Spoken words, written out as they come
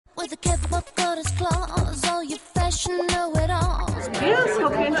with a K-pop goddess claws, all your fashion know-it-alls. Gayla's so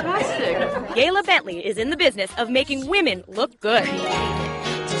fantastic. Gayla Bentley is in the business of making women look good.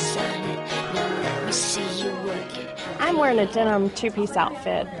 I'm wearing a denim two-piece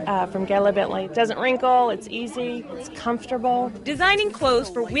outfit from Gayla Bentley. It doesn't wrinkle, it's easy, it's comfortable. Designing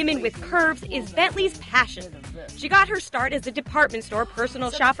clothes for women with curves is Bentley's passion. She got her start as a department store personal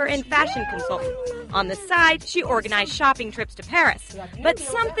shopper and fashion consultant. On the side, she organized shopping trips to Paris. But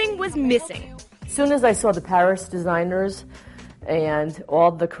something was missing. As soon as I saw the Paris designers and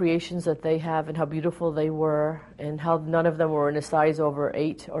all the creations that they have and how beautiful they were and how none of them were in a size over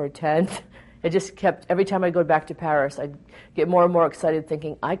 8 or 10, it just kept, every time I go back to Paris, I'd get more and more excited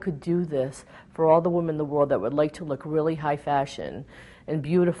thinking I could do this for all the women in the world that would like to look really high fashion and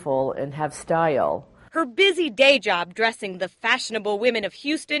beautiful and have style. Her busy day job dressing the fashionable women of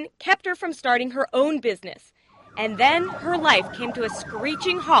Houston kept her from starting her own business. And then her life came to a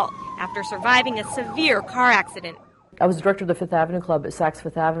screeching halt after surviving a severe car accident. I was director of the Fifth Avenue Club at Saks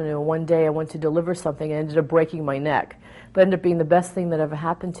Fifth Avenue, and one day I went to deliver something and ended up breaking my neck. But it ended up being the best thing that ever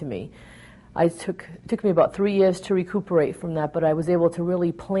happened to me. It took me about 3 years to recuperate from that, but I was able to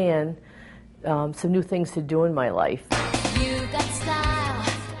really plan some new things to do in my life. You got style.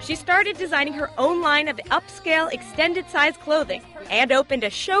 She started designing her own line of upscale, extended-size clothing and opened a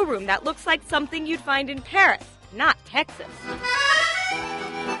showroom that looks like something you'd find in Paris, not Texas.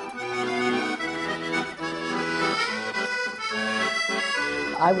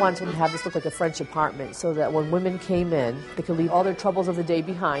 I wanted to have this look like a French apartment so that when women came in, they could leave all their troubles of the day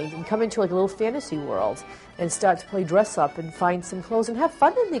behind and come into like a little fantasy world and start to play dress up and find some clothes and have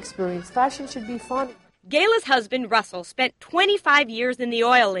fun in the experience. Fashion should be fun. Gayla's husband, Russell, spent 25 years in the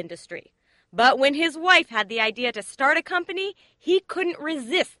oil industry. But when his wife had the idea to start a company, he couldn't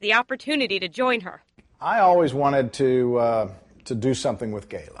resist the opportunity to join her. I always wanted to do something with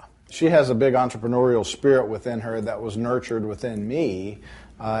Gayla. She has a big entrepreneurial spirit within her that was nurtured within me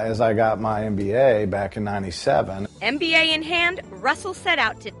as I got my MBA back in '97. MBA in hand, Russell set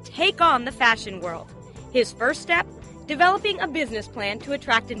out to take on the fashion world. His first step, developing a business plan to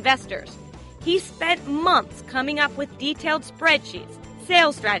attract investors. He spent months coming up with detailed spreadsheets,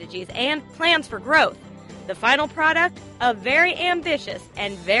 sales strategies, and plans for growth. The final product, a very ambitious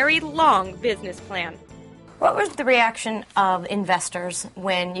and very long business plan. What was the reaction of investors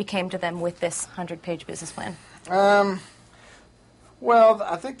when you came to them with this 100-page business plan? Well,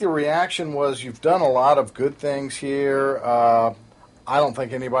 I think the reaction was, you've done a lot of good things here. I don't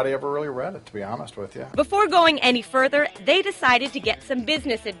think anybody ever really read it, to be honest with you. Before going any further, they decided to get some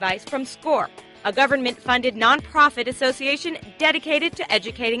business advice from SCORE, a government-funded nonprofit association dedicated to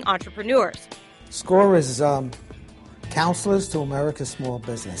educating entrepreneurs. SCORE is Counselors to America's Small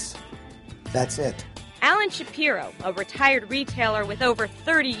Business. That's it. Alan Shapiro, a retired retailer with over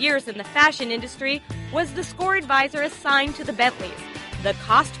 30 years in the fashion industry, was the SCORE advisor assigned to the Bentleys. The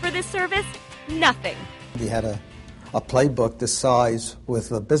cost for this service? Nothing. He had a playbook this size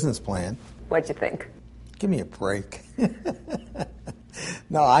with a business plan. What'd you think? Give me a break.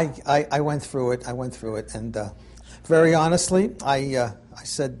 No, I went through it. And very honestly, I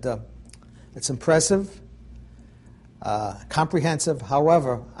said it's impressive, comprehensive.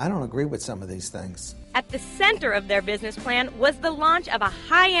 However, I don't agree with some of these things. At the center of their business plan was the launch of a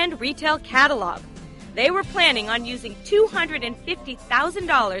high-end retail catalog. They were planning on using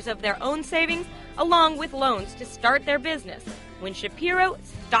 $250,000 of their own savings along with loans to start their business when Shapiro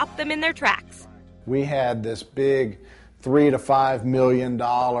stopped them in their tracks. We had this big $3 to $5 million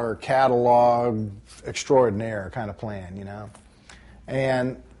catalog extraordinaire kind of plan, you know.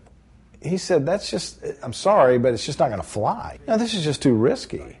 And he said, I'm sorry, but it's just not going to fly. No, this is just too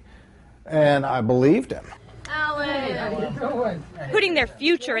risky. And I believed him. Alan! Putting their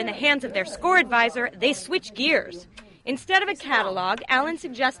future in the hands of their SCORE advisor, they switched gears. Instead of a catalog, Alan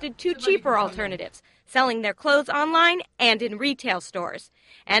suggested two cheaper alternatives, selling their clothes online and in retail stores.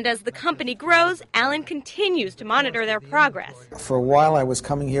 And as the company grows, Alan continues to monitor their progress. For a while, I was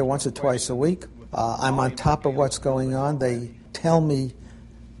coming here once or twice a week. I'm on top of what's going on. They tell me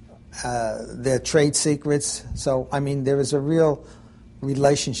their trade secrets. So, I mean, there is a real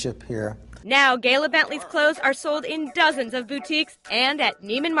relationship here. Now, Gayla Bentley's clothes are sold in dozens of boutiques and at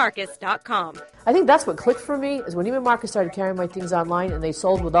NeimanMarcus.com. I think that's what clicked for me, is when Neiman Marcus started carrying my things online and they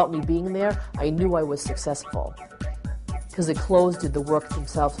sold without me being there, I knew I was successful. Because the clothes did the work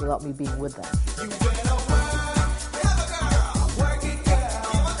themselves without me being with them.